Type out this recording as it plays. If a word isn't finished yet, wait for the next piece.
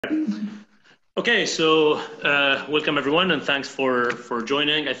Okay, so welcome everyone, and thanks for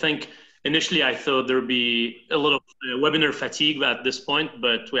joining. I think initially I thought there would be a lot of webinar fatigue at this point,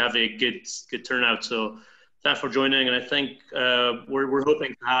 but we have a good turnout. So thanks for joining, and I think we're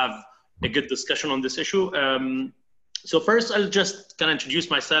hoping to have a good discussion on this issue. So first, I'll just kind of introduce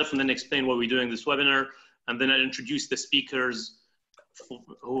myself and then explain what we're doing this webinar, and then I'll introduce the speakers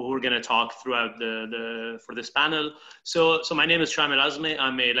who are going to talk throughout for this panel. So my name is Shamil Azmi.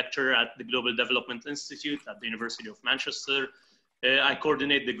 I'm a lecturer at the Global Development Institute at the University of Manchester. I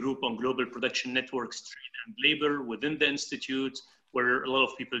coordinate the group on global production networks, trade and labor within the institute, where a lot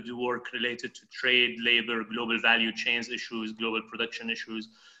of people do work related to trade, labor, global value chains issues, global production issues,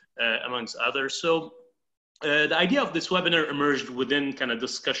 amongst others. So the idea of this webinar emerged within kind of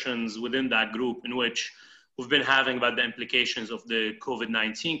discussions within that group, in which we've been having about the implications of the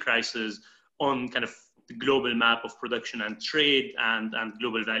COVID-19 crisis on kind of the global map of production and trade and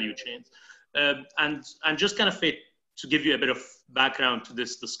global value chains. And just kind of to give you a bit of background to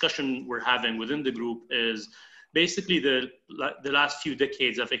this discussion we're having within the group is basically the last few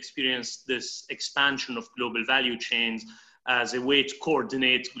decades have experienced this expansion of global value chains as a way to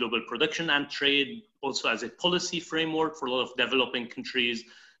coordinate global production and trade, also as a policy framework for a lot of developing countries,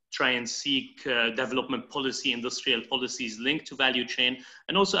 try and seek development policy, industrial policies linked to value chain,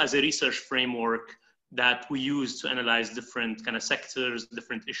 and also as a research framework that we use to analyze different kind of sectors,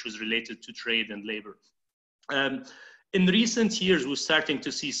 different issues related to trade and labor. In recent years, we're starting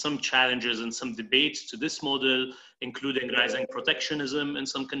to see some challenges and some debates to this model, including rising protectionism in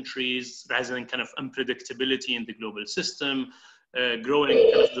some countries, rising kind of unpredictability in the global system, growing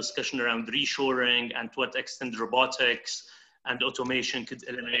kind of discussion around reshoring and to what extent robotics and automation could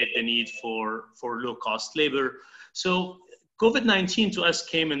eliminate the need for low-cost labor. So COVID-19 to us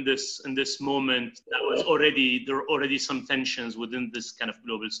came in this moment that was there were already some tensions within this kind of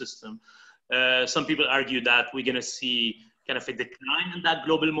global system. Some people argue that we're going to see kind of a decline in that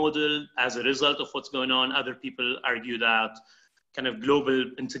global model as a result of what's going on. Other people argue that kind of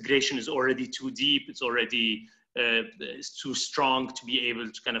global integration is already too deep. It's already it's too strong to be able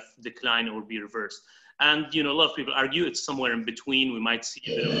to kind of decline or be reversed. And a lot of people argue it's somewhere in between. We might see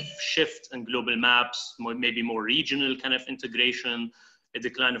a bit of a shift in global maps, maybe more regional kind of integration, a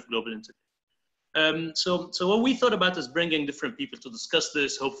decline of global integration. So what we thought about is bringing different people to discuss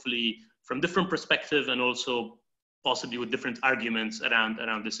this, hopefully from different perspectives and also possibly with different arguments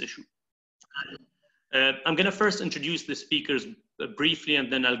around this issue. I'm going to first introduce the speakers briefly,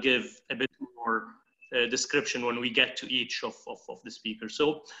 and then I'll give a bit more description when we get to each of the speakers.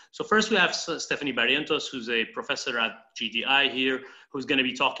 So first we have Stephanie Barrientos, who's a professor at GDI here, who's going to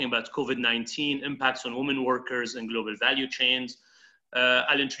be talking about COVID-19 impacts on women workers and global value chains.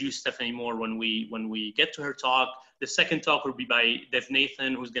 I'll introduce Stephanie more when we get to her talk. The second talk will be by Dev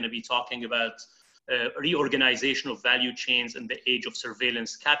Nathan, who's going to be talking about reorganization of value chains in the age of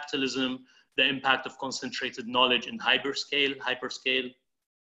surveillance capitalism, the impact of concentrated knowledge in hyperscale.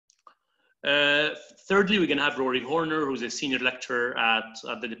 Thirdly, we're going to have Rory Horner, who's a senior lecturer at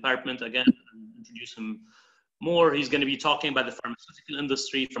the department. Again, I'll introduce him more. He's going to be talking about the pharmaceutical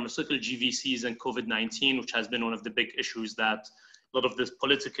industry, pharmaceutical GVCs, and COVID-19, which has been one of the big issues that a lot of this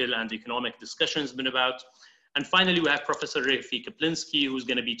political and economic discussion has been about. And finally, we have Professor Rafi Kaplinski, who's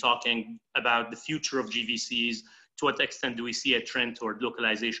going to be talking about the future of GVCs. To what extent do we see a trend toward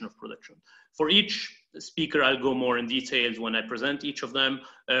localization of production? For each speaker, I'll go more in details when I present each of them.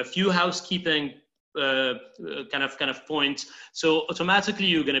 A few housekeeping kind of points. So automatically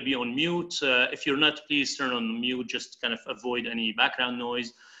you're going to be on mute. If you're not, please turn on mute, just kind of avoid any background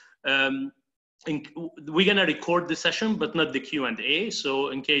noise. We're going to record the session, but not the Q&A. So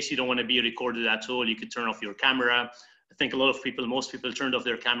in case you don't want to be recorded at all, you could turn off your camera. I think most people turned off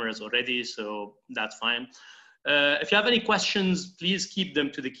their cameras already, so that's fine. If you have any questions, please keep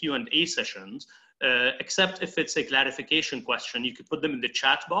them to the Q&A sessions, except if it's a clarification question. You could put them in the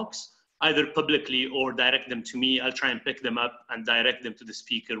chat box, either publicly or direct them to me. I'll try and pick them up and direct them to the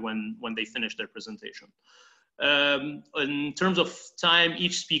speaker when they finish their presentation. In terms of time,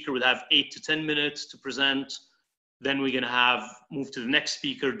 each speaker would have 8 to 10 minutes to present. Then we're going to move to the next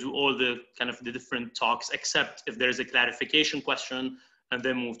speaker, do all the kind of the different talks, except if there's a clarification question, and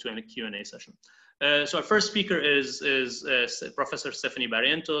then move to a Q&A session. So our first speaker is Professor Stephanie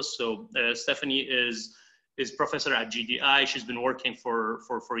Barrientos. So Stephanie is professor at GDI. She's been working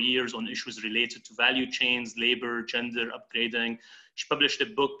for years on issues related to value chains, labor, gender, upgrading. She published a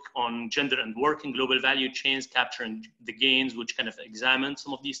book on gender and work in global value chains, capturing the gains, which kind of examined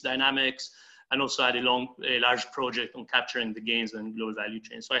some of these dynamics, and also had a large project on capturing the gains in global value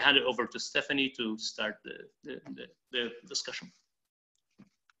chains. So I hand it over to Stephanie to start the discussion.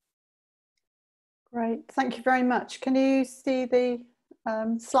 Great, thank you very much. Can you see the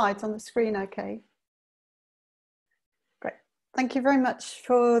slides on the screen okay? Great, thank you very much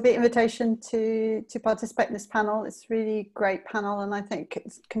for the invitation to participate in this panel. It's a really great panel, and I think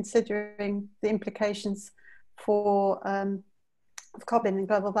it's considering the implications for of COVID and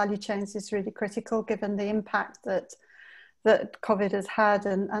global value chains is really critical, given the impact that COVID has had,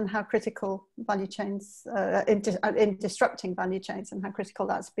 and how critical value chains, in disrupting value chains, and how critical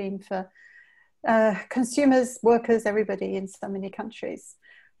that's been for consumers, workers, everybody in so many countries.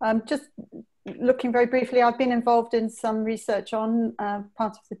 Just looking very briefly, I've been involved in some research on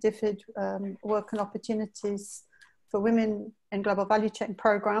part of the DFID work and opportunities for women in global value chain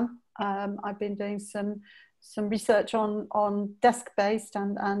program. I've been doing some research on desk-based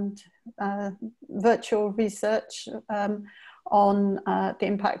and virtual research on the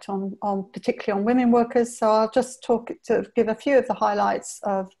impact on particularly on women workers. So I'll just give a few of the highlights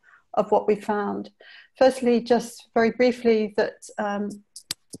of what we found. Firstly, just very briefly, that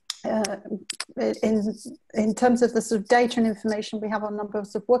in terms of the sort of data and information we have on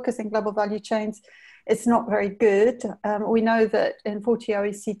numbers of workers in global value chains, it's not very good. We know that in 40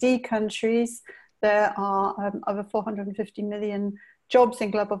 OECD countries, there are over 450 million jobs in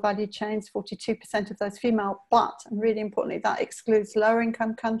global value chains, 42% of those female, but, and really importantly, that excludes lower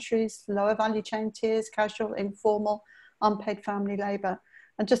income countries, lower value chain tiers, casual, informal, unpaid family labour.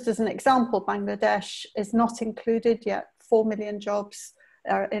 And just as an example, Bangladesh is not included yet. 4 million jobs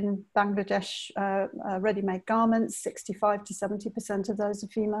are in Bangladesh ready-made garments, 65 to 70% of those are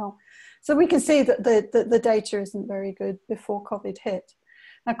female. So we can see that the data isn't very good before COVID hit.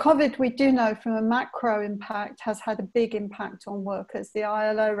 Now, COVID, we do know from a macro impact, has had a big impact on workers. The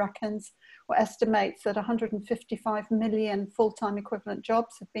ILO reckons or estimates that 155 million full-time equivalent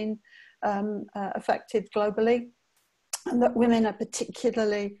jobs have been affected globally, and that women are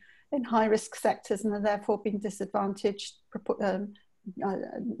particularly in high-risk sectors and are therefore being disadvantaged,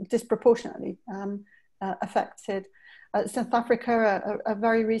 disproportionately affected. South Africa, a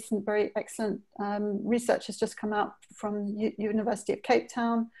very recent, very excellent research has just come out from University of Cape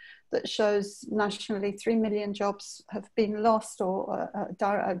Town that shows nationally 3 million jobs have been lost or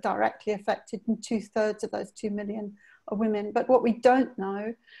directly affected, and 2/3 of those 2 million are women. But what we don't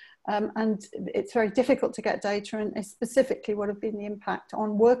know, and it's very difficult to get data, and is specifically what have been the impact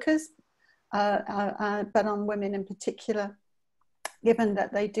on workers, but on women in particular, given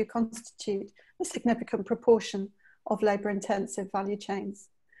that they do constitute a significant proportion of labour-intensive value chains.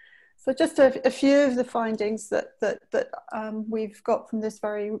 So just a few of the findings that we've got from this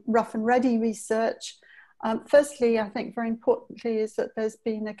very rough and ready research. Firstly, I think very importantly, is that there's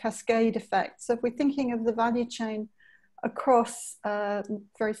been a cascade effect. So if we're thinking of the value chain across,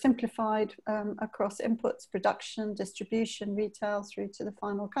 very simplified, across inputs, production, distribution, retail, through to the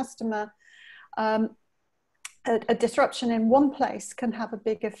final customer, a disruption in one place can have a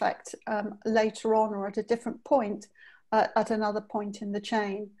big effect later on, or at a different point at another point in the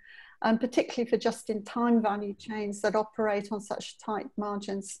chain. And particularly for just-in-time value chains that operate on such tight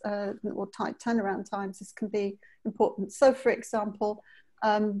margins or tight turnaround times, this can be important. So for example,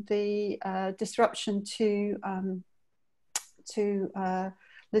 the disruption to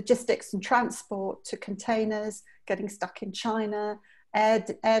logistics and transport, to containers getting stuck in China,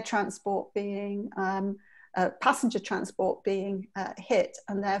 air transport being passenger transport being hit,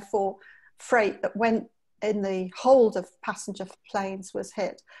 and therefore freight that went in the hold of passenger planes was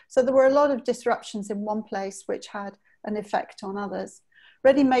hit. So there were a lot of disruptions in one place which had an effect on others.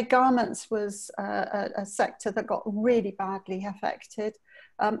 Ready-made garments was a sector that got really badly affected.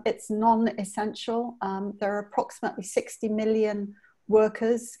 It's non-essential. There are approximately 60 million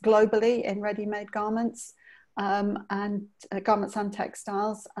workers globally in ready-made garments. And garments and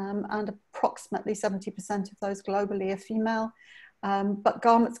textiles, and approximately 70% of those globally are female. But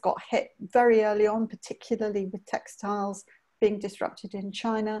garments got hit very early on, particularly with textiles being disrupted in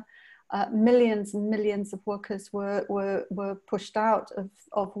China. Millions and millions of workers were pushed out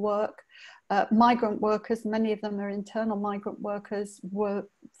of work. Migrant workers, many of them are internal migrant workers, were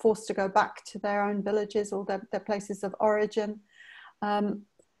forced to go back to their own villages or their places of origin.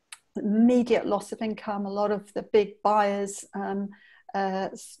 Immediate loss of income. A lot of the big buyers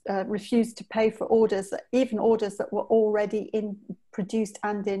refused to pay for orders, even orders that were already produced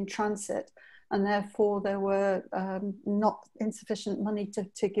and in transit, and therefore there were not insufficient money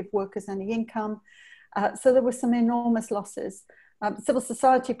to give workers any income. So there were some enormous losses. Civil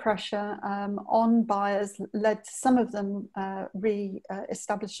society pressure on buyers led to some of them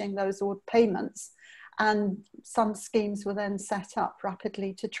re-establishing those order payments. And some schemes were then set up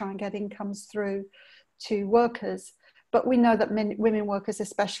rapidly to try and get incomes through to workers. But we know that women workers,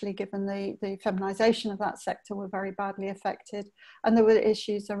 especially given the feminization of that sector, were very badly affected. And there were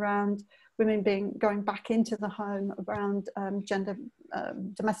issues around women going back into the home, around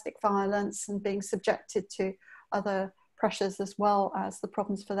domestic violence, and being subjected to other pressures, as well as the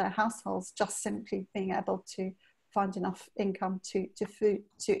problems for their households, just simply being able to find enough income to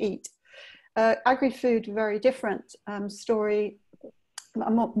eat. Agri-food, very different story, a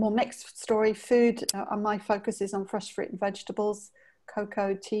more mixed story. Food, my focus is on fresh fruit and vegetables,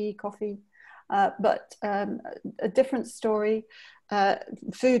 cocoa, tea, coffee, but a different story.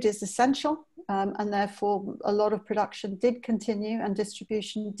 Food is essential, and therefore a lot of production did continue and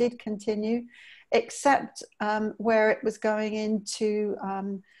distribution did continue, except where it was going into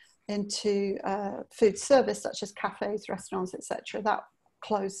food service, such as cafes, restaurants, etc. That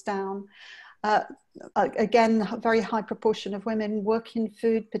closed down. Again, a very high proportion of women work in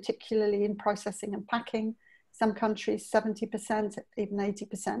food, particularly in processing and packing. Some countries, 70%, even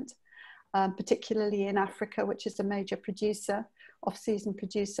 80%, particularly in Africa, which is a major producer, off-season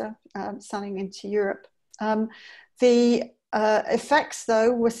producer, selling into Europe. The effects,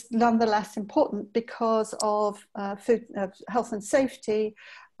 though, was nonetheless important because of food health and safety.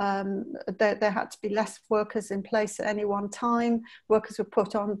 There had to be less workers in place at any one time. Workers were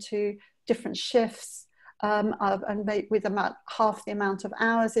put onto different shifts and with about half the amount of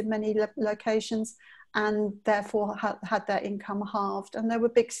hours in many locations, and therefore had their income halved. And there were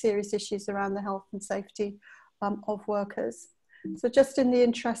big serious issues around the health and safety of workers. So just in the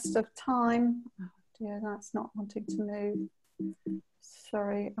interest of time, oh dear, that's not wanting to move.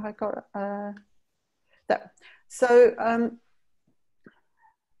 Sorry, I got there. So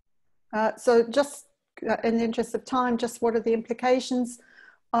just in the interest of time, just what are the implications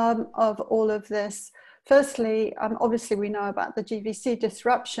of all of this? Firstly, obviously we know about the GVC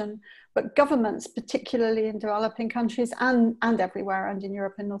disruption, but governments, particularly in developing countries and everywhere, and in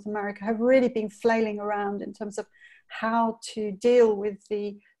Europe and North America, have really been flailing around in terms of how to deal with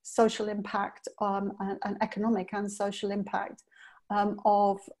the social impact and economic and social impact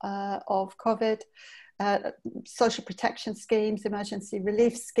of COVID. Social protection schemes, emergency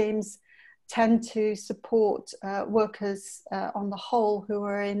relief schemes tend to support workers on the whole who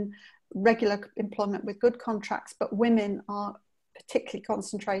are in regular employment with good contracts, but women are particularly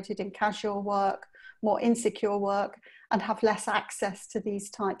concentrated in casual work, more insecure work, and have less access to these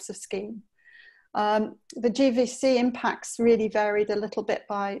types of schemes. The GVC impacts really varied a little bit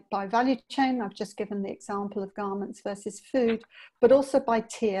by value chain. I've just given the example of garments versus food, but also by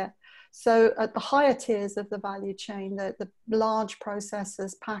tier. So at the higher tiers of the value chain, the large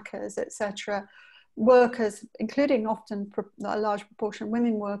processors, packers, etc., workers, including often a large proportion of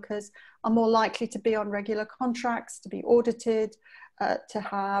women workers, are more likely to be on regular contracts, to be audited, to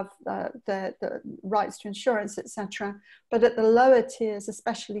have the rights to insurance, etc. But at the lower tiers,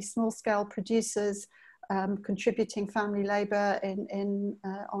 especially small-scale producers contributing family labour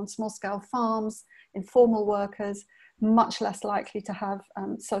on small-scale farms, informal workers, much less likely to have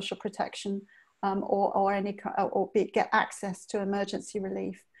social protection or get access to emergency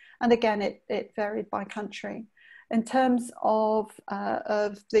relief. And again, it varied by country. In terms of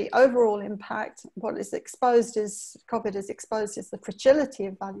the overall impact, what is exposed is, COVID is exposed is the fragility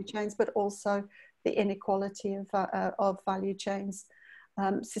of value chains, but also the inequality of value chains,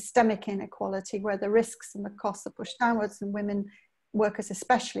 systemic inequality, where the risks and the costs are pushed downwards, and women workers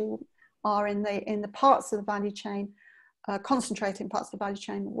especially are in the parts of the value chain, concentrating parts of the value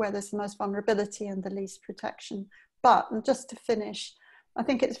chain where there's the most vulnerability and the least protection. But, and just to finish, I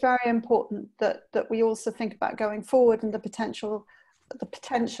think it's very important that we also think about going forward and the potential.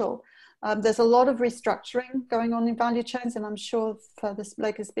 There's a lot of restructuring going on in value chains, and I'm sure further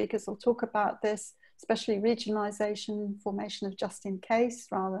later speakers will talk about this, especially regionalisation, formation of just-in-case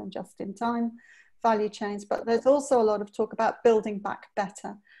rather than just-in-time value chains. But there's also a lot of talk about building back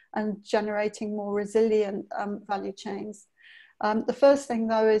better and generating more resilient value chains. The first thing,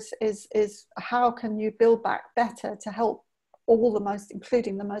 though, is how can you build back better to help all the most,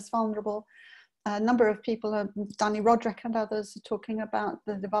 including the most vulnerable? A number of people, Danny Roderick and others, are talking about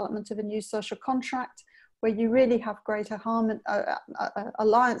the development of a new social contract where you really have greater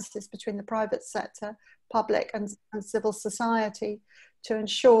alliances between the private sector, public and civil society to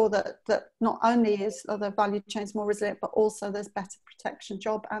ensure that not only are the value chains more resilient, but also there's better protection,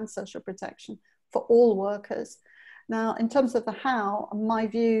 job and social protection for all workers. Now, in terms of the how, my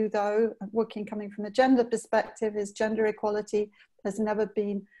view, though, coming from a gender perspective, is gender equality has never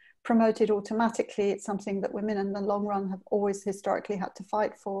been promoted automatically. It's something that women in the long run have always historically had to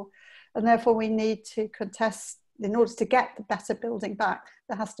fight for. And therefore we need to contest in order to get the better building back,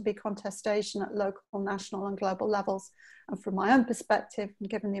 there has to be contestation at local, national and global levels. And from my own perspective, and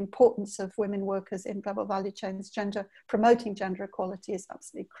given the importance of women workers in global value chains, promoting gender equality is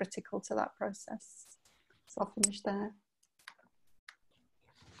absolutely critical to that process. So I'll finish there.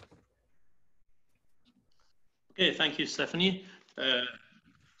 Okay, thank you, Stephanie.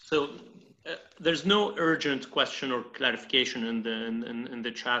 There's no urgent question or clarification in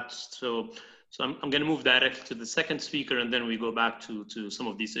the chat, so I'm going to move directly to the second speaker, and then we go back to some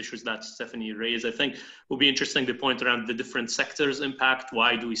of these issues that Stephanie raised. I think it will be interesting to point around the different sectors' impact.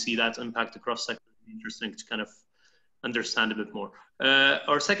 Why do we see that impact across sectors? It'll be interesting to kind of understand a bit more.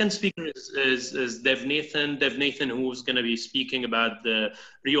 Our second speaker is Dev Nathan. Dev Nathan, who's going to be speaking about the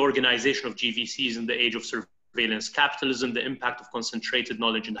reorganization of GVCs in the age of surveillance capitalism, the impact of concentrated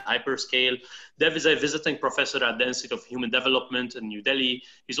knowledge in hyperscale. Dev is a visiting professor at the Institute of Human Development in New Delhi.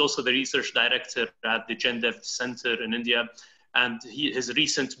 He's also the research director at the GenDev Center in India. And his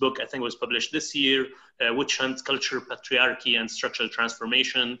recent book, I think, was published this year, Witch Hunt, Culture, Patriarchy, and Structural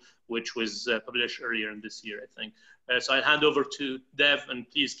Transformation, which was published earlier in this year, I think. So I'll hand over to Dev, and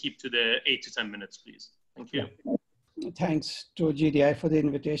please keep to the 8 to 10 minutes, please. Thank you. Yeah. Thanks to GDI for the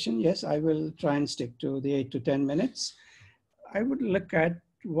invitation. Yes, I will try and stick to the 8 to 10 minutes. I would look at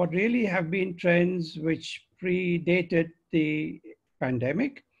what really have been trends which predated the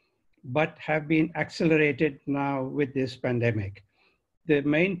pandemic, but have been accelerated now with this pandemic. The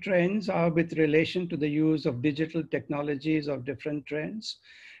main trends are with relation to the use of digital technologies of different trends.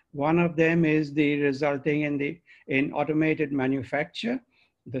 One of them is the resulting in automated manufacture.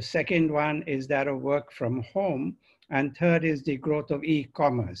 The second one is that of work from home. And third is the growth of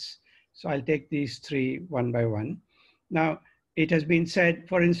e-commerce. So I'll take these three one by one. Now, it has been said,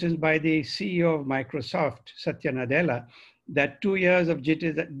 for instance, by the CEO of Microsoft, Satya Nadella, that 2 years of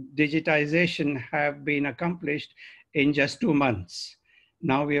digitization have been accomplished in just 2 months.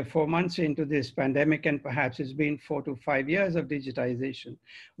 Now we are 4 months into this pandemic, and perhaps it's been 4 to 5 years of digitization,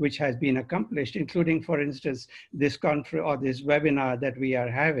 which has been accomplished, including, for instance, this conference or this webinar that we are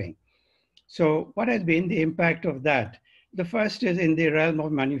having. So what has been the impact of that? The first is in the realm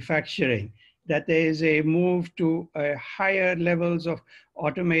of manufacturing, that there is a move to higher levels of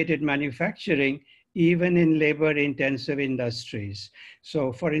automated manufacturing, even in labor-intensive industries.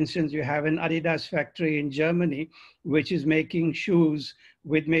 So for instance, you have an Adidas factory in Germany, which is making shoes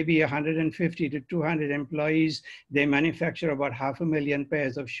with maybe 150 to 200 employees. They manufacture about 500,000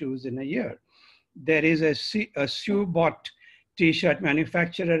 pairs of shoes in a year. There is a ShoeBot T-shirt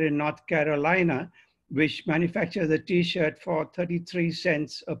manufacturer in North Carolina, which manufactures a T-shirt for 33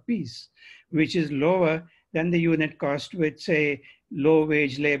 cents a piece, which is lower than the unit cost with, say,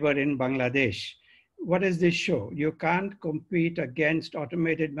 low-wage labor in Bangladesh. What does this show? You can't compete against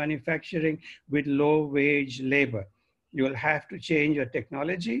automated manufacturing with low-wage labor. You'll have to change your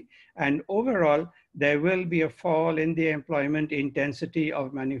technology, and overall, there will be a fall in the employment intensity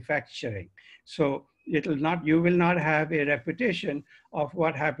of manufacturing. So you will not have a repetition of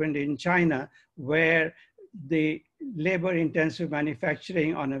what happened in China, where the labor-intensive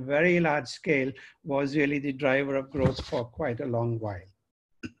manufacturing on a very large scale was really the driver of growth for quite a long while.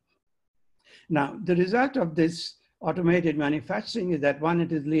 Now, the result of this automated manufacturing is that, one,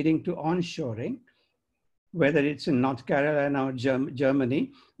 it is leading to onshoring, whether it's in North Carolina or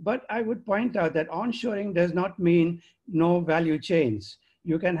Germany. But I would point out that onshoring does not mean no value chains.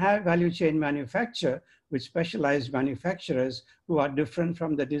 You can have value chain manufacture with specialized manufacturers who are different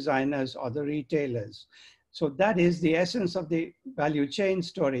from the designers or the retailers. So that is the essence of the value chain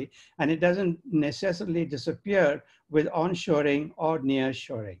story, and it doesn't necessarily disappear with onshoring or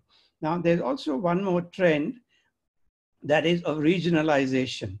nearshoring. Now, there's also one more trend, that is of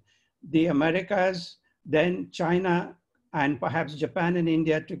regionalization. The Americas, then China, and perhaps Japan and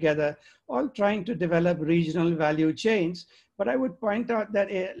India together, all trying to develop regional value chains. But I would point out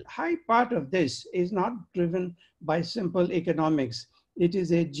that a high part of this is not driven by simple economics. It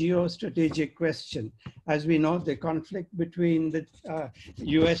is a geostrategic question. As we know, the conflict between the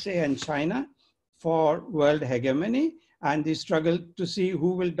USA and China for world hegemony, and the struggle to see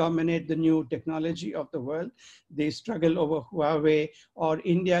who will dominate the new technology of the world, the struggle over Huawei, or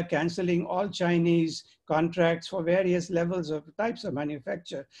India canceling all Chinese contracts for various levels of types of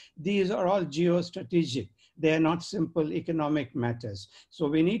manufacture. These are all geostrategic. They are not simple economic matters. So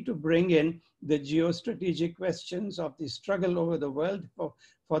we need to bring in the geostrategic questions of the struggle over the world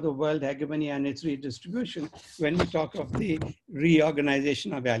for the world hegemony and its redistribution when we talk of the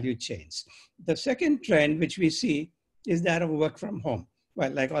reorganization of value chains. The second trend which we see is that of work from home.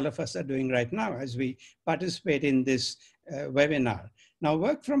 Well, like all of us are doing right now as we participate in this webinar. Now,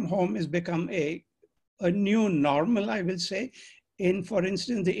 work from home has become a a new normal, I will say. In, for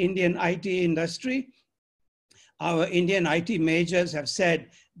instance, the Indian IT industry, our Indian IT majors have said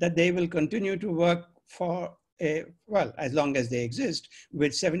that they will continue to work for well, as long as they exist,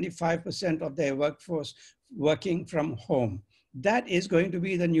 with 75% of their workforce working from home. That is going to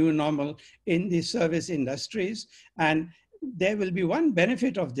be the new normal in the service industries. And there will be one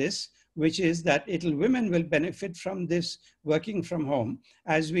benefit of this, which is that women will benefit from this working from home.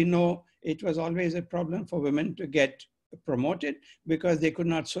 As we know, it was always a problem for women to get promoted because they could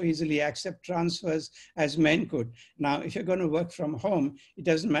not so easily accept transfers as men could. Now, if you're going to work from home, it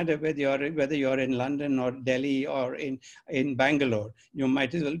doesn't matter whether you're in London or Delhi or in Bangalore. You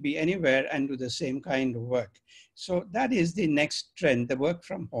might as well be anywhere and do the same kind of work. So that is the next trend, the work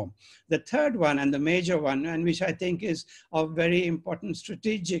from home. The third one, and the major one, and which I think is of very important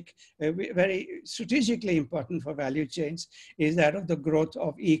very strategically important for value chains, is that of the growth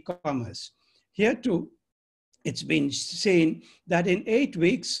of e-commerce. Here too, it's been seen that in 8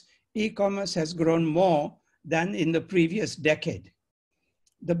 weeks, e-commerce has grown more than in the previous decade.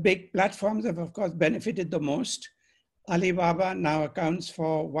 The big platforms have, of course, benefited the most. Alibaba now accounts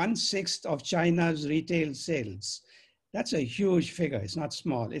for 1/6 of China's retail sales. That's a huge figure. It's not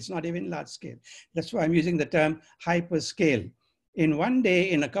small. It's not even large scale. That's why I'm using the term hyperscale. In one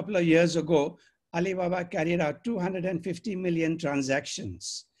day, in a couple of years ago, Alibaba carried out 250 million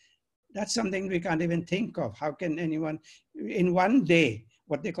transactions. That's something we can't even think of. How can anyone, in one day,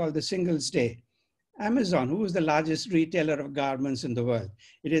 what they call the singles day? Amazon, who is the largest retailer of garments in the world?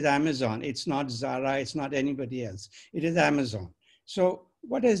 It is Amazon. It's not Zara. It's not anybody else. It is Amazon. So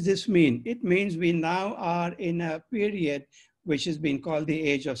what does this mean? It means we now are in a period which has been called the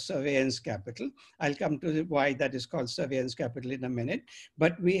age of surveillance capital. I'll come to why that is called surveillance capital in a minute.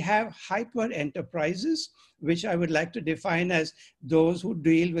 But we have hyper enterprises, which I would like to define as those who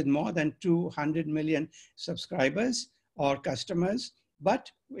deal with more than 200 million subscribers or customers.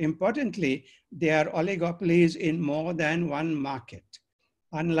 But importantly, they are oligopolies in more than one market.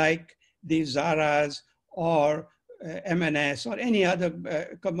 Unlike the Zaras or M&S or any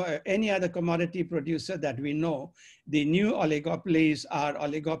other commodity producer that we know, the new oligopolies are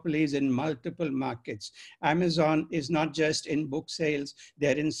oligopolies in multiple markets. Amazon is not just in book sales,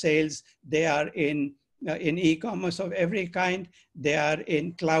 they're in sales, they are in e-commerce of every kind, they are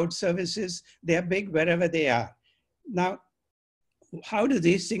in cloud services, they are big wherever they are. Now, how do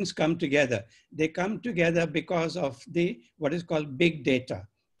these things come together? They come together because of what is called big data.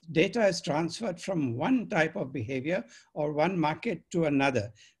 Data is transferred from one type of behavior or one market to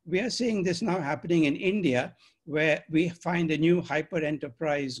another. We are seeing this now happening in India, where we find a new hyper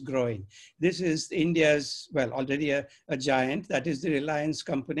enterprise growing. This is India's, well, already a giant, that is the Reliance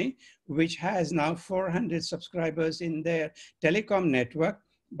company, which has now 400 subscribers in their telecom network,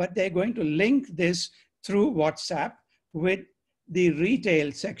 but they're going to link this through WhatsApp with the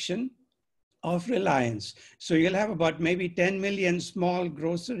retail section of Reliance. So you'll have about maybe 10 million small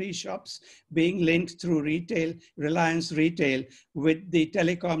grocery shops being linked through retail, Reliance Retail, with the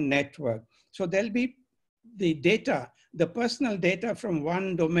telecom network. So there'll be the data, the personal data from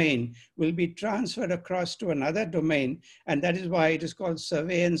one domain will be transferred across to another domain. And that is why it is called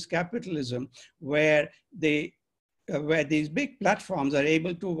surveillance capitalism, where these big platforms are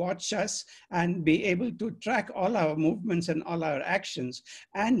able to watch us and be able to track all our movements and all our actions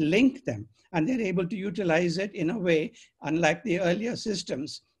and link them. And they're able to utilize it in a way, unlike the earlier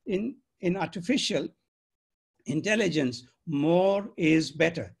systems, in artificial intelligence, more is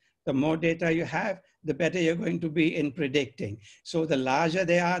better. The more data you have, the better you're going to be in predicting. So the larger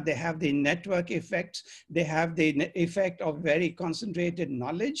they are, they have the network effects, they have the effect of very concentrated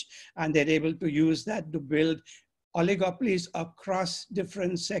knowledge, and they're able to use that to build oligopolies across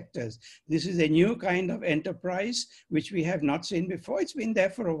different sectors. This is a new kind of enterprise, which we have not seen before. It's been there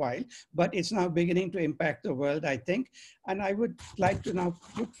for a while, but it's now beginning to impact the world, I think. And I would like to now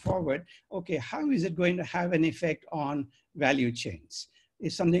put forward, okay, how is it going to have an effect on value chains?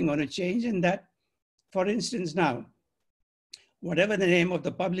 Is something going to change in that? For instance, now, whatever the name of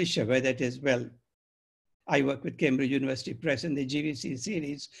the publisher, whether it is, well, I work with Cambridge University Press in the GVC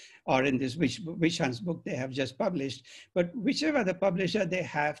series, or in this Vishan's book they have just published, but whichever the publisher, they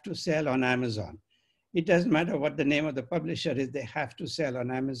have to sell on Amazon. It doesn't matter what the name of the publisher is, they have to sell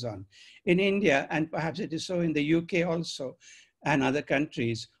on Amazon. In India, and perhaps it is so in the UK also, and other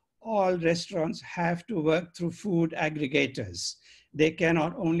countries, all restaurants have to work through food aggregators. They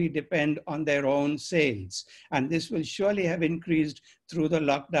cannot only depend on their own sales. And this will surely have increased through the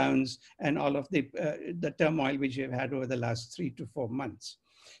lockdowns and all of the turmoil which we've had over the last 3 to 4 months.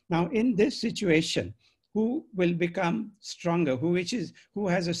 Now, in this situation, who will become stronger, who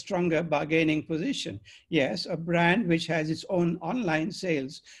has a stronger bargaining position. Yes, a brand which has its own online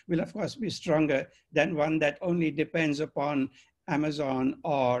sales will of course be stronger than one that only depends upon Amazon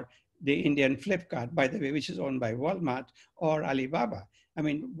or the Indian Flipkart, by the way, which is owned by Walmart or Alibaba. I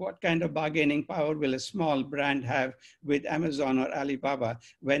mean, what kind of bargaining power will a small brand have with Amazon or Alibaba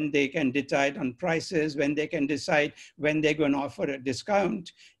when they can decide on prices, when they can decide when they're going to offer a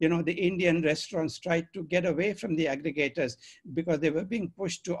discount? You know, the Indian restaurants tried to get away from the aggregators because they were being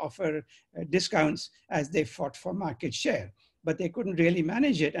pushed to offer discounts as they fought for market share. But they couldn't really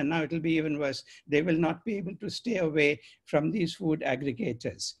manage it, and now it'll be even worse. They will not be able to stay away from these food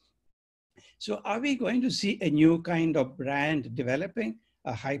aggregators. So are we going to see a new kind of brand developing,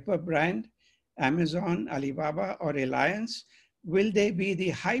 a hyper brand, Amazon, Alibaba, or Reliance? Will they be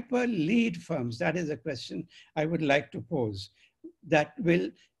the hyper lead firms? That is a question I would like to pose, that will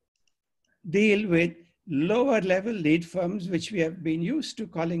deal with lower level lead firms, which we have been used to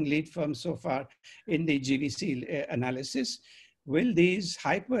calling lead firms so far in the GVC analysis. Will these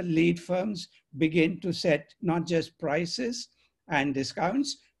hyper lead firms begin to set not just prices and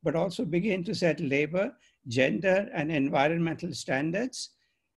discounts, but also begin to set labor, gender, and environmental standards?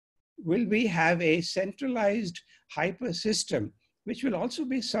 Will we have a centralized hyper system, which will also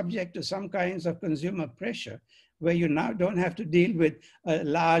be subject to some kinds of consumer pressure, where you now don't have to deal with a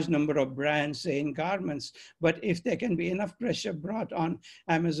large number of brands, say in garments, but if there can be enough pressure brought on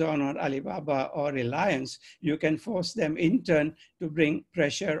Amazon or Alibaba or Reliance, you can force them in turn to bring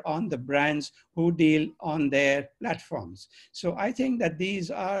pressure on the brands who deal on their platforms. So I think that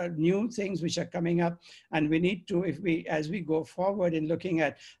these are new things which are coming up, and we need to, as we go forward in looking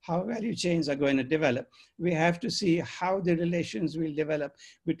at how value chains are going to develop, we have to see how the relations will develop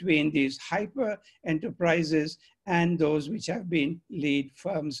between these hyper enterprises and those which have been lead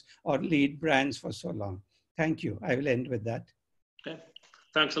firms or lead brands for so long. Thank you. I will end with that. Okay.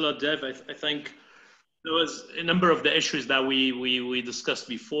 Thanks a lot, Dev. I think there was a number of the issues that we discussed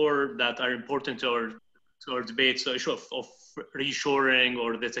before that are important to our debate. So issue of reshoring,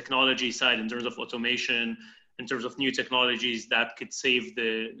 or the technology side in terms of automation, in terms of new technologies that could save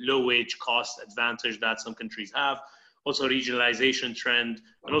the low wage cost advantage that some countries have. Also regionalization trend,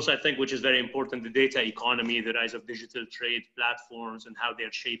 and also I think, which is very important, the data economy, the rise of digital trade platforms and how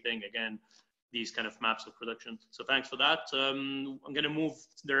they're shaping, again, these kind of maps of production. So thanks for that. I'm going to move,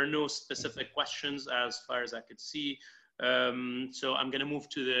 there are no specific questions as far as I could see. So I'm going to move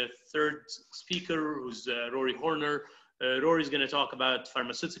to the third speaker, who's Rory Horner. Rory is going to talk about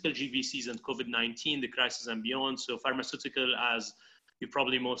pharmaceutical, GVCs, and COVID-19, the crisis and beyond. So pharmaceutical, as you've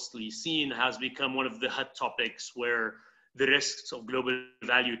probably mostly seen, has become one of the hot topics where the risks of global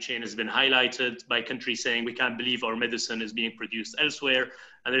value chain has been highlighted by countries saying we can't believe our medicine is being produced elsewhere.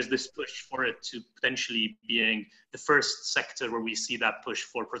 And there's this push for it to potentially being the first sector where we see that push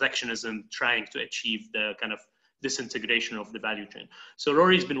for protectionism, trying to achieve the kind of disintegration of the value chain. So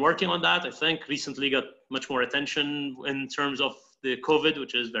Rory's been working on that. I think recently got much more attention in terms of the COVID,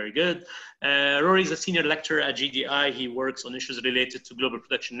 which is very good. Rory is a senior lecturer at GDI. He works on issues related to global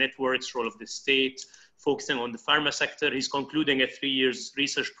production networks, role of the state, focusing on the pharma sector. He's concluding a 3-year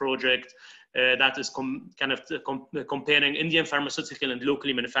research project that is comparing Indian pharmaceutical and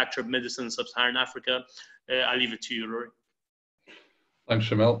locally manufactured medicine in sub-Saharan Africa. I'll leave it to you, Rory. Thanks,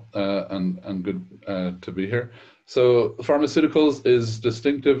 Shamil, and good to be here. So pharmaceuticals is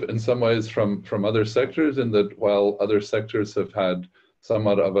distinctive in some ways from other sectors, in that while other sectors have had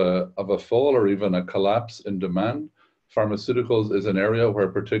somewhat of a fall or even a collapse in demand, pharmaceuticals is an area where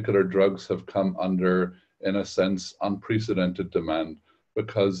particular drugs have come under, in a sense, unprecedented demand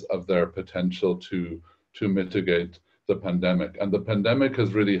because of their potential to mitigate the pandemic. And the pandemic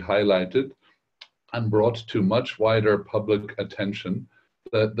has really highlighted and brought to much wider public attention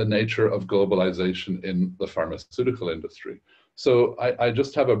the nature of globalization in the pharmaceutical industry. So I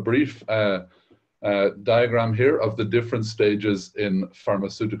just have a brief diagram here of the different stages in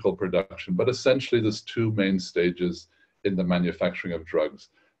pharmaceutical production, but essentially there's 2 main stages in the manufacturing of drugs.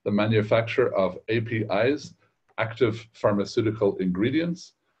 The manufacture of APIs, active pharmaceutical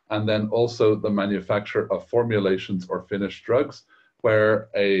ingredients, and then also the manufacture of formulations or finished drugs, where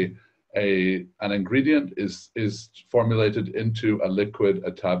an ingredient is formulated into a liquid,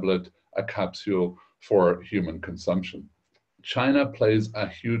 a tablet, a capsule for human consumption. China plays a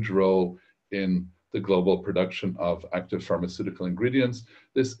huge role in the global production of active pharmaceutical ingredients.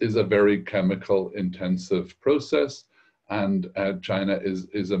 This is a very chemical intensive process, and China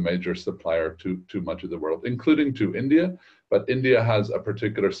is a major supplier to much of the world, including to India, but India has a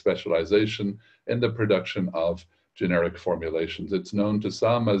particular specialization in the production of generic formulations. It's known to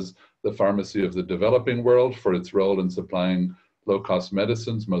some as the pharmacy of the developing world for its role in supplying low-cost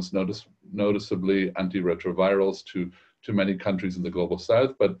medicines, most noticeably antiretrovirals to many countries in the global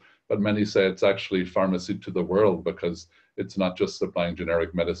south, but many say it's actually pharmacy to the world, because it's not just supplying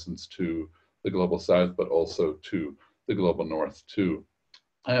generic medicines to the global south, but also to the global north too.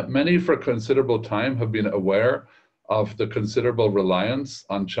 Many for considerable time have been aware of the considerable reliance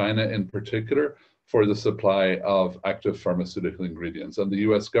on China in particular for the supply of active pharmaceutical ingredients. And the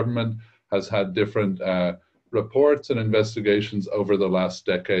US government has had different reports and investigations over the last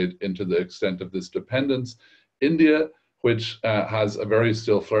decade into the extent of this dependence. India, which has a very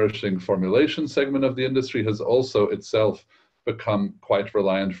still flourishing formulation segment of the industry, has also itself become quite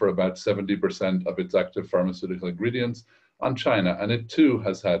reliant for about 70% of its active pharmaceutical ingredients on China. And it too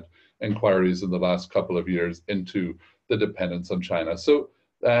has had inquiries in the last couple of years into the dependence on China. So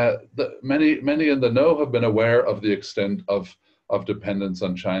many in the know have been aware of the extent of dependence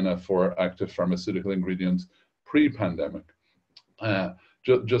on China for active pharmaceutical ingredients pre-pandemic.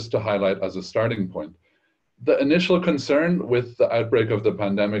 Just to highlight as a starting point, the initial concern with the outbreak of the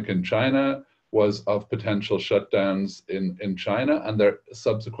pandemic in China was of potential shutdowns in China and their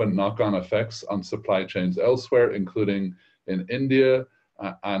subsequent knock-on effects on supply chains elsewhere, including in India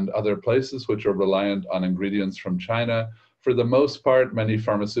and other places which are reliant on ingredients from China. For the most part, many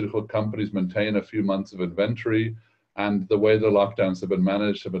pharmaceutical companies maintain a few months of inventory, and the way the lockdowns have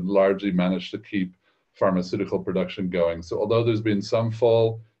been largely managed to keep pharmaceutical production going. So although there's been some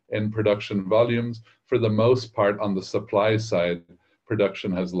fall in production volumes, for the most part on the supply side,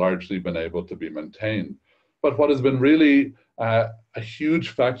 production has largely been able to be maintained. But what has been really a huge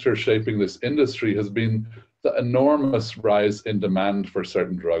factor shaping this industry has been the enormous rise in demand for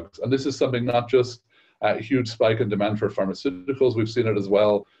certain drugs. And this is something not just a huge spike in demand for pharmaceuticals, we've seen it as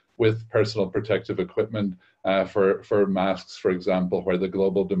well with personal protective equipment for masks, for example, where the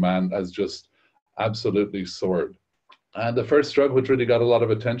global demand has just absolutely soared. And the first drug which really got a lot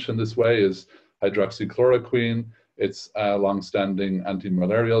of attention this way is hydroxychloroquine. It's a long-standing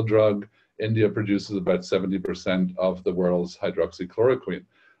anti-malarial drug. India produces about 70% of the world's hydroxychloroquine.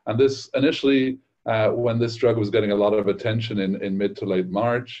 And this initially, when this drug was getting a lot of attention in mid to late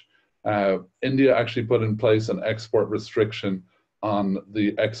March, India actually put in place an export restriction on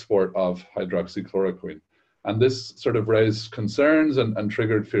the export of hydroxychloroquine. And this sort of raised concerns and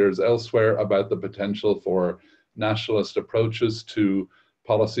triggered fears elsewhere about the potential for nationalist approaches to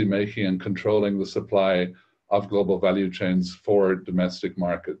policy making and controlling the supply of global value chains for domestic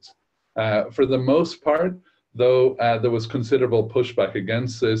markets. For the most part, though, there was considerable pushback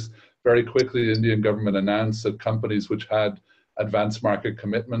against this. Very quickly, the Indian government announced that companies which had advanced market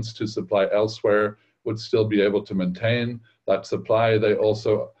commitments to supply elsewhere would still be able to maintain that supply. They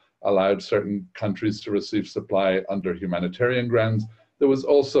also allowed certain countries to receive supply under humanitarian grounds. There was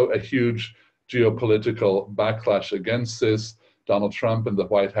also a huge geopolitical backlash against this. Donald Trump in the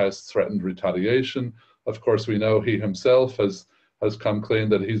White House threatened retaliation. Of course, we know he himself has come clean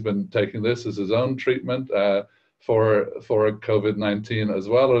that he's been taking this as his own treatment for COVID-19 as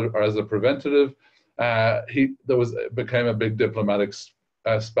well, or as a preventative. Became a big diplomatic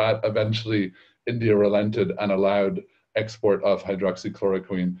spat. Eventually, India relented and allowed export of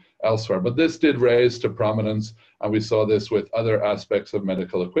hydroxychloroquine elsewhere. But this did raise to prominence, and we saw this with other aspects of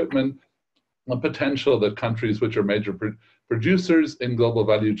medical equipment, the potential that countries which are major producers in global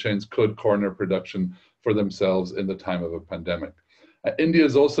value chains could corner production for themselves in the time of a pandemic. India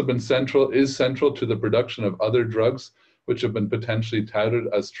has also been central to the production of other drugs which have been potentially touted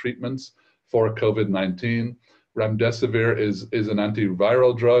as treatments for COVID-19. Remdesivir is an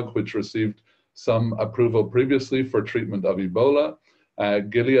antiviral drug which received some approval previously for treatment of Ebola.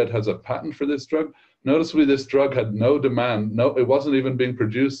 Gilead has a patent for this drug. Noticeably, this drug had no demand. It wasn't even being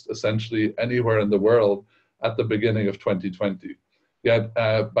produced essentially anywhere in the world at the beginning of 2020. Yet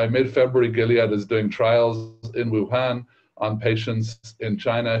by mid-February, Gilead is doing trials in Wuhan on patients in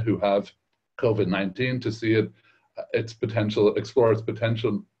China who have COVID-19 to see explore its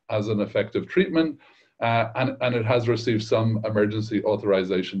potential as an effective treatment. And it has received some emergency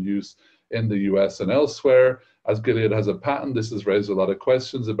authorization use in the US and elsewhere. As Gilead has a patent, this has raised a lot of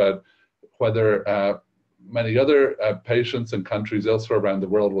questions about whether many other patients in countries elsewhere around the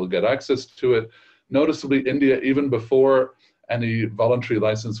world will get access to it. Noticeably, India, even before any voluntary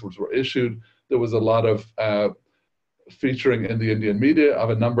licenses were issued, there was a lot of featuring in the Indian media of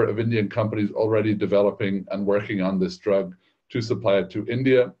a number of Indian companies already developing and working on this drug to supply it to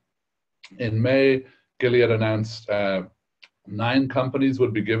India. In May, Gilead announced 9 companies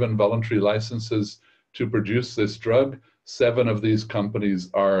would be given voluntary licenses to produce this drug. 7 of these companies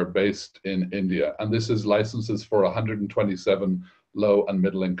are based in India, and this is licenses for 127 low and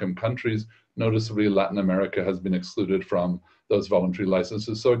middle income countries. Noticeably, Latin America has been excluded from those voluntary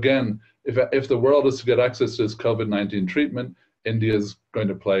licenses. So again, if the world is to get access to this COVID-19 treatment, India is going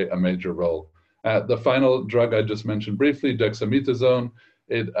to play a major role. The final drug I just mentioned briefly, dexamethasone,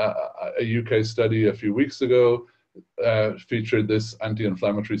 a UK study a few weeks ago featured this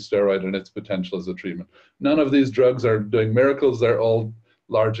anti-inflammatory steroid and its potential as a treatment. None of these drugs are doing miracles. They're all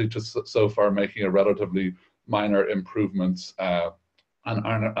largely just so far making a relatively minor improvements and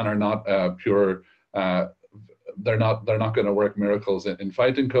are not pure. They're not going to work miracles in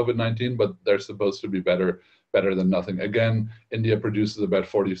fighting COVID-19, but they're supposed to be better than nothing. Again, India produces about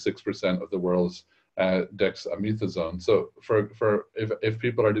 46% of the world's dexamethasone. So if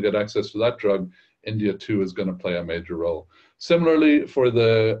people are to get access to that drug, India too is going to play a major role. Similarly, for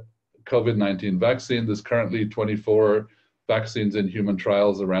the COVID-19 vaccine, there's currently 24 vaccines in human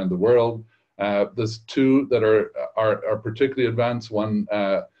trials around the world. There's two that are particularly advanced. One,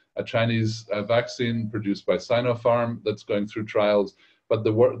 a Chinese vaccine produced by Sinopharm that's going through trials. But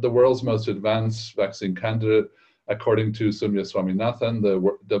the world's most advanced vaccine candidate, according to Soumya Swaminathan, the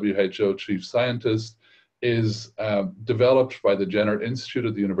WHO chief scientist, is developed by the Jenner Institute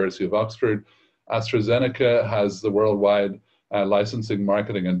at the University of Oxford. AstraZeneca has the worldwide licensing,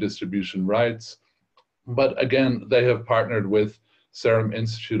 marketing, and distribution rights. But again, they have partnered with Serum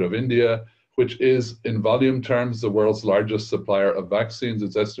Institute of India, which is, in volume terms, the world's largest supplier of vaccines.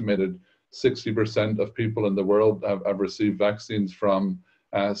 It's estimated 60% of people in the world have received vaccines from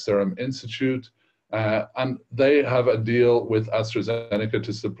Serum Institute. And they have a deal with AstraZeneca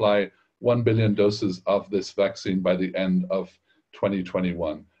to supply 1 billion doses of this vaccine by the end of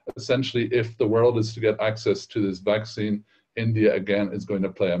 2021. Essentially, if the world is to get access to this vaccine, India again is going to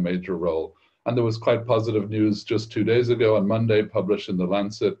play a major role. And there was quite positive news just 2 days ago on Monday, published in The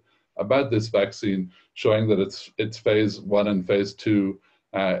Lancet, about this vaccine, showing that its phase 1 and phase 2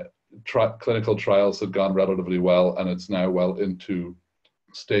 clinical trials had gone relatively well, and it's now well into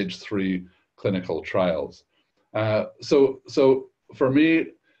stage 3 clinical trials. So for me,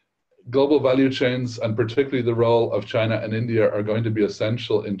 global value chains, and particularly the role of China and India, are going to be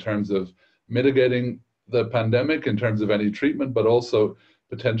essential in terms of mitigating the pandemic, in terms of any treatment, but also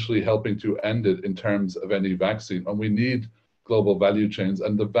potentially helping to end it in terms of any vaccine. And we need global value chains,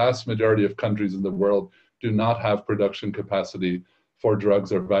 and the vast majority of countries in the world do not have production capacity for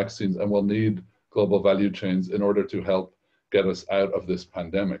drugs or vaccines, and will need global value chains in order to help get us out of this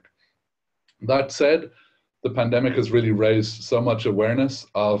pandemic. That said, the pandemic has really raised so much awareness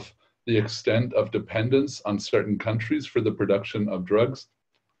of the extent of dependence on certain countries for the production of drugs,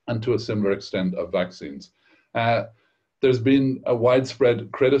 and to a similar extent of vaccines. There's been a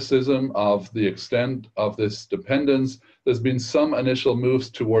widespread criticism of the extent of this dependence. There's been some initial moves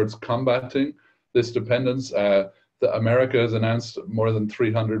towards combating this dependence. America has announced more than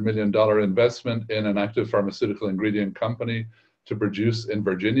 $300 million investment in an active pharmaceutical ingredient company to produce in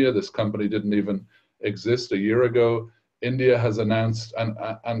Virginia. This company didn't even exist a year ago. India has announced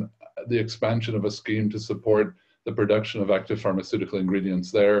the expansion of a scheme to support the production of active pharmaceutical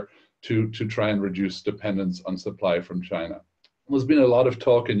ingredients there to try and reduce dependence on supply from China. There's been a lot of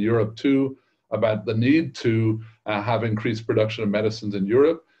talk in Europe too about the need to have increased production of medicines in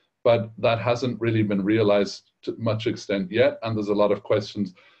Europe, but that hasn't really been realized to much extent yet, and there's a lot of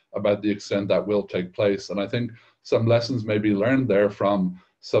questions about the extent that will take place. And I think some lessons may be learned there from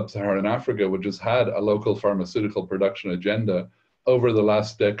sub-Saharan Africa, which has had a local pharmaceutical production agenda over the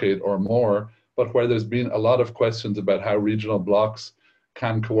last decade or more, but where there's been a lot of questions about how regional blocs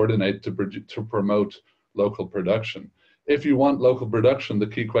can coordinate to promote local production. If you want local production, the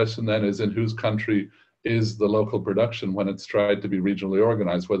key question then is, in whose country is the local production when it's tried to be regionally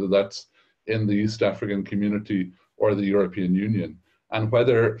organized, whether that's in the East African community or the European Union. And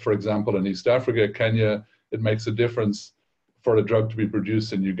whether, for example, in East Africa, Kenya, it makes a difference for a drug to be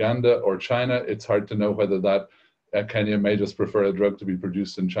produced in Uganda or China. It's hard to know whether that Kenya may just prefer a drug to be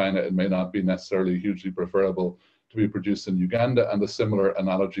produced in China. It may not be necessarily hugely preferable to be produced in Uganda, and a similar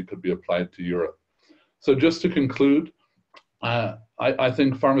analogy could be applied to Europe. So just to conclude, I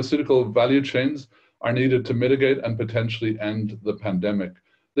think pharmaceutical value chains are needed to mitigate and potentially end the pandemic.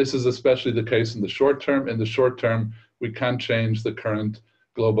 This is especially the case in the short term. In the short term, we can't change the current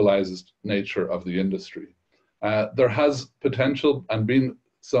globalized nature of the industry. There has potential and been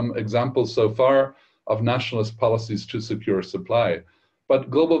some examples so far of nationalist policies to secure supply. But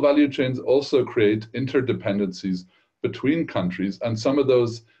global value chains also create interdependencies between countries, and some of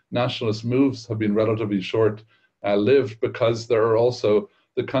those nationalist moves have been relatively short-lived because there are also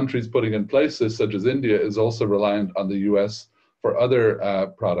the countries putting in place this, such as India, is also reliant on the US for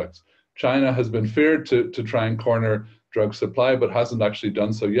other products. China has been feared to try and corner drug supply, but hasn't actually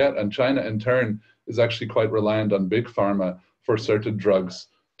done so yet. And China, in turn, is actually quite reliant on big pharma for certain drugs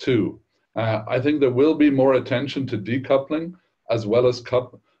too. I think there will be more attention to decoupling as well as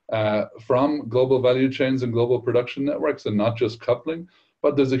from global value chains and global production networks, and not just coupling.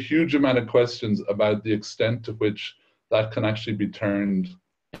 But there's a huge amount of questions about the extent to which that can actually be turned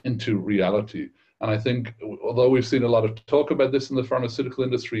into reality. And I think, although we've seen a lot of talk about this in the pharmaceutical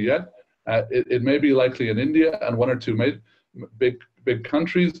industry yet, it may be likely in India and one or two big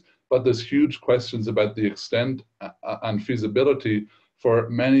countries, but there's huge questions about the extent and feasibility for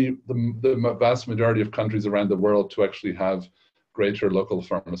the vast majority of countries around the world to actually have greater local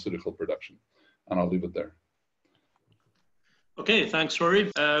pharmaceutical production. And I'll leave it there. Okay, thanks,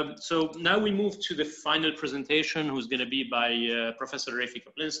 Rory. So now we move to the final presentation, who's going to be by Professor Rafi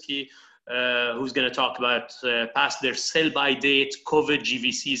Kaplinski, who's going to talk about past their sell-by-date COVID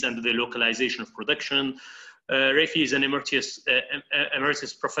GVCs and the localization of production. Rafi is an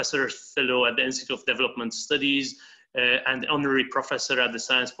emeritus professor fellow at the Institute of Development Studies and honorary professor at the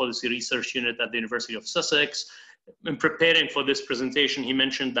Science Policy Research Unit at the University of Sussex. In preparing for this presentation, he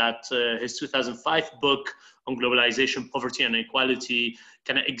mentioned that his 2005 book on globalization, poverty and inequality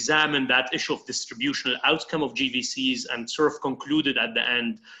kind of examined that issue of distributional outcome of GVCs and sort of concluded at the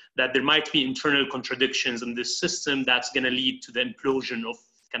end that there might be internal contradictions in this system that's going to lead to the implosion of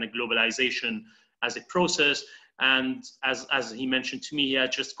kind of globalization as a process. And as he mentioned to me, he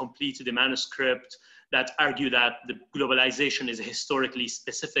had just completed a manuscript that argued that the globalization is a historically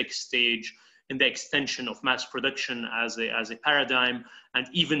specific stage in the extension of mass production as a paradigm. And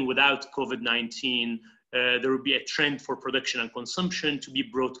even without COVID-19, there will be a trend for production and consumption to be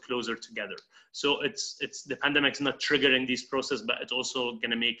brought closer together. So it's the pandemic's not triggering these processes, but it's also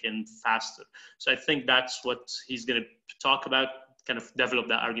going to make it faster. So I think that's what he's going to talk about, kind of develop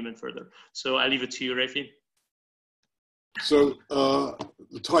that argument further. So I'll leave it to you, Rafi. So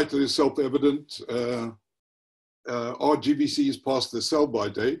the title is self-evident. Are GVCs past their sell-by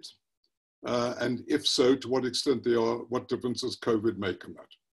date? And if so, to what extent they are, what differences COVID make on that?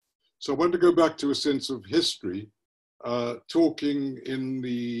 So I want to go back to a sense of history, talking in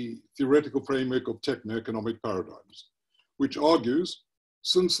the theoretical framework of techno-economic paradigms, which argues,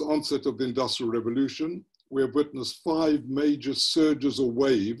 since the onset of the Industrial Revolution, we have witnessed 5 major surges or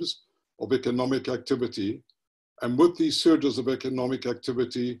waves of economic activity. And with these surges of economic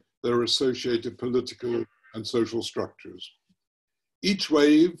activity, there are associated political and social structures. Each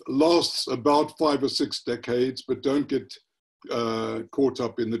wave lasts about 5 or 6 decades, but don't get caught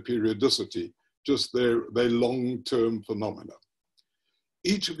up in the periodicity, just their long-term phenomena.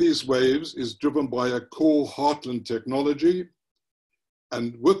 Each of these waves is driven by a core heartland technology,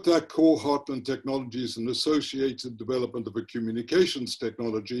 and with that core heartland technology is an associated development of a communications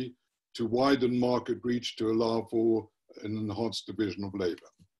technology to widen market reach to allow for an enhanced division of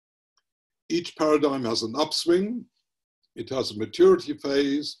labor. Each paradigm has an upswing, it has a maturity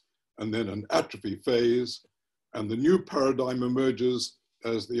phase, and then an atrophy phase, and the new paradigm emerges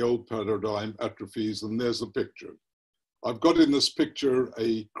as the old paradigm atrophies, and there's a picture. I've got in this picture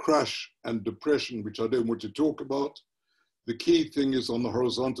a crash and depression, which I don't want to talk about. The key thing is on the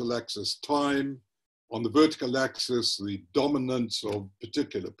horizontal axis, time. On the vertical axis, the dominance of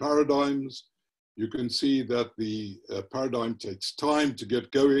particular paradigms. You can see that the paradigm takes time to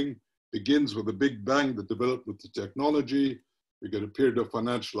get going, begins with a big bang, the development of the technology. We get a period of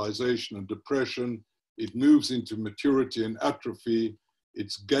financialization and depression. It moves into maturity and atrophy.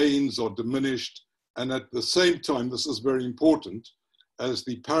 Its gains are diminished. And at the same time, this is very important, as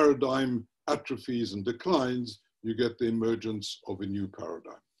the paradigm atrophies and declines, you get the emergence of a new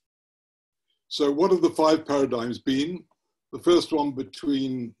paradigm. So what have the 5 paradigms been? The first one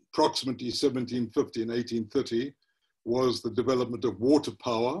between approximately 1750 and 1830 was the development of water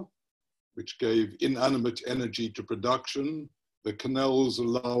power, which gave inanimate energy to production. The canals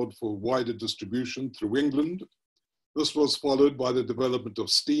allowed for wider distribution through England. This was followed by the development of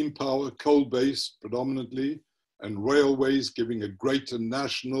steam power, coal-based predominantly, and railways, giving a greater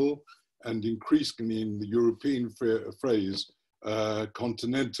national and increasingly in the European phrase,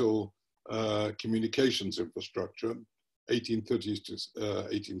 continental communications infrastructure, 1830s to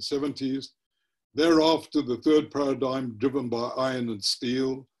 1870s. Thereafter, the third paradigm driven by iron and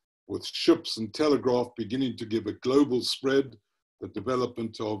steel, with ships and telegraph beginning to give a global spread, the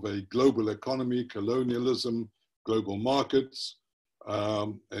development of a global economy, colonialism, global markets,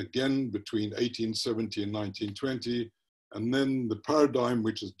 again between 1870 and 1920, and then the paradigm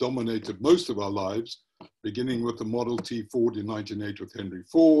which has dominated most of our lives, beginning with the Model T Ford in 1908 with Henry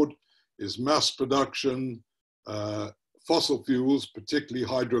Ford, is mass production, fossil fuels, particularly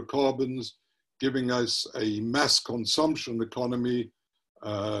hydrocarbons, giving us a mass consumption economy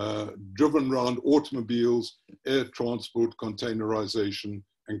driven around automobiles, air transport, containerization,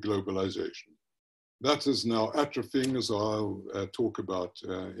 and globalization. That is now atrophying, as I'll talk about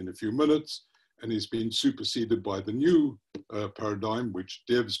in a few minutes, and is being superseded by the new paradigm, which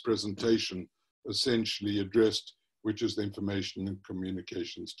Dev's presentation essentially addressed, which is the information and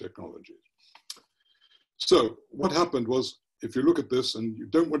communications technologies. So what happened was, if you look at this, and you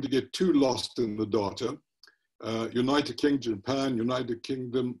don't want to get too lost in the data, United Kingdom, Japan,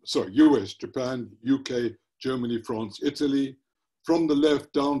 US, Japan, UK, Germany, France, Italy. From the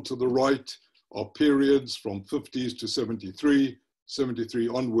left down to the right are periods from 50s to 73, 73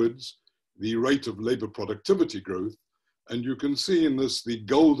 onwards, the rate of labor productivity growth. And you can see in this the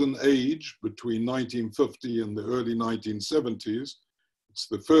golden age between 1950 and the early 1970s. It's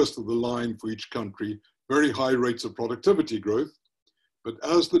the first of the line for each country, very high rates of productivity growth. But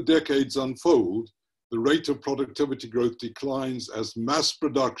as the decades unfold, the rate of productivity growth declines as mass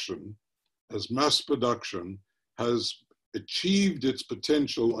production has achieved its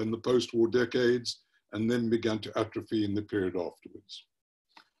potential in the post-war decades and then began to atrophy in the period afterwards.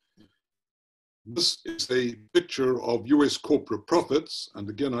 This is a picture of US corporate profits. And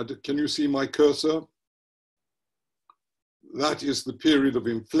again, can you see my cursor? That is the period of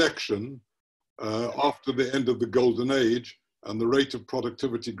inflection after the end of the golden age, and the rate of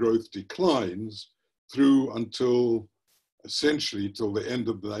productivity growth declines through until essentially till the end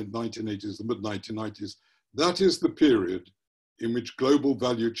of the 1980s, the mid-1990s. That is the period in which global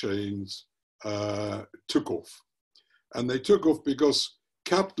value chains took off. And they took off because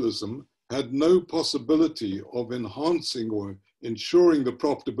capitalism had no possibility of enhancing or ensuring the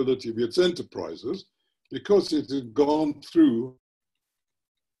profitability of its enterprises because it had gone through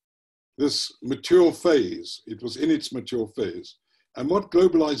this mature phase. It was in its mature phase. And what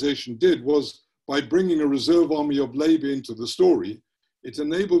globalization did was, by bringing a reserve army of labor into the story, it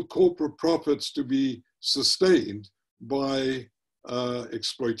enabled corporate profits to be sustained by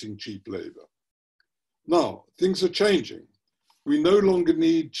exploiting cheap labor. Now, things are changing. We no longer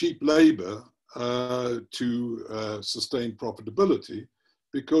need cheap labor to sustain profitability,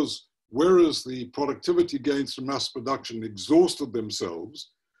 because whereas the productivity gains from mass production exhausted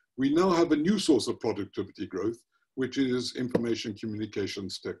themselves, we now have a new source of productivity growth, which is information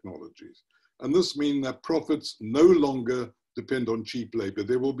communications technologies. And this means that profits no longer depend on cheap labor.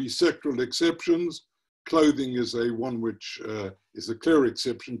 There will be sectoral exceptions. Clothing is one which is a clear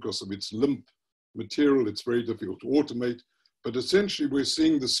exception because of its limp material. It's very difficult to automate. But essentially, we're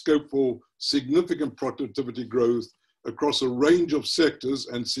seeing the scope for significant productivity growth across a range of sectors,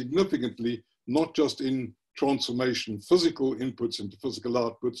 and significantly, not just in transformation, physical inputs into physical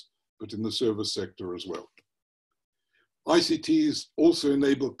outputs, but in the service sector as well. ICTs also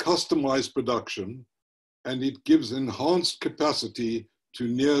enable customized production, and it gives enhanced capacity to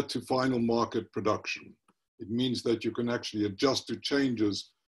near to final market production. It means that you can actually adjust to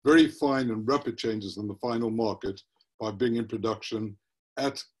changes, very fine and rapid changes in the final market, by bringing production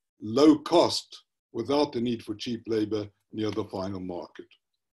at low cost without the need for cheap labor near the final market.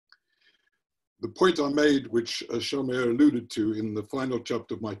 The point I made, which Shamir alluded to in the final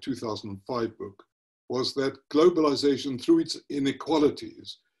chapter of my 2005 book, was that globalization, through its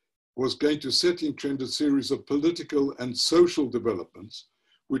inequalities, was going to set in trend a series of political and social developments,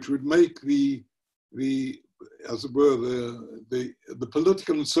 which would make as it were, the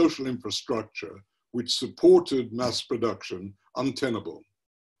political and social infrastructure which supported mass production untenable.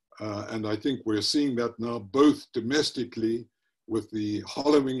 And I think we're seeing that now both domestically with the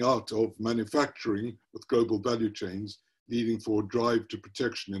hollowing out of manufacturing with global value chains, leading for a drive to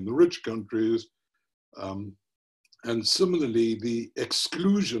protection in the rich countries. And similarly, the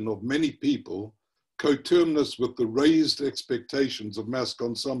exclusion of many people, coterminous with the raised expectations of mass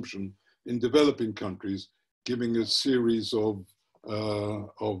consumption in developing countries, giving a series of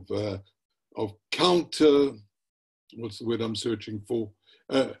counter, what's the word I'm searching for,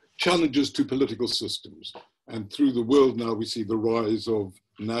 challenges to political systems. And through the world now, we see the rise of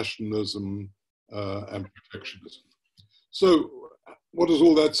nationalism and protectionism. So what does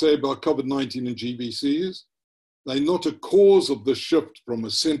all that say about COVID-19 and GVCs? They're not a cause of the shift from a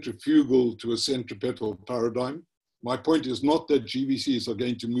centrifugal to a centripetal paradigm. My point is not that GVCs are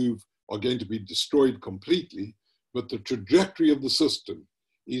going to be destroyed completely, but the trajectory of the system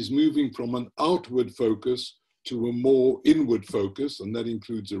is moving from an outward focus to a more inward focus, and that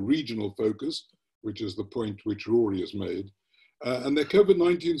includes a regional focus, which is the point which Rory has made. And the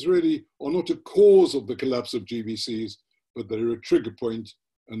COVID-19s really are not a cause of the collapse of GVCs, but they're a trigger point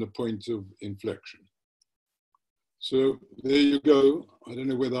and a point of inflection. So there you go. I don't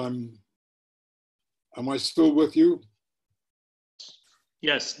know whether I'm Am I still with you?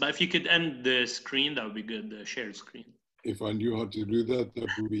 Yes, but if you could end the screen, that would be good, the shared screen. If I knew how to do that, that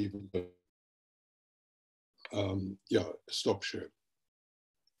would be even better. Yeah, stop share.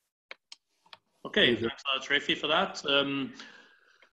 Okay, thanks a lot, Rafi, for that.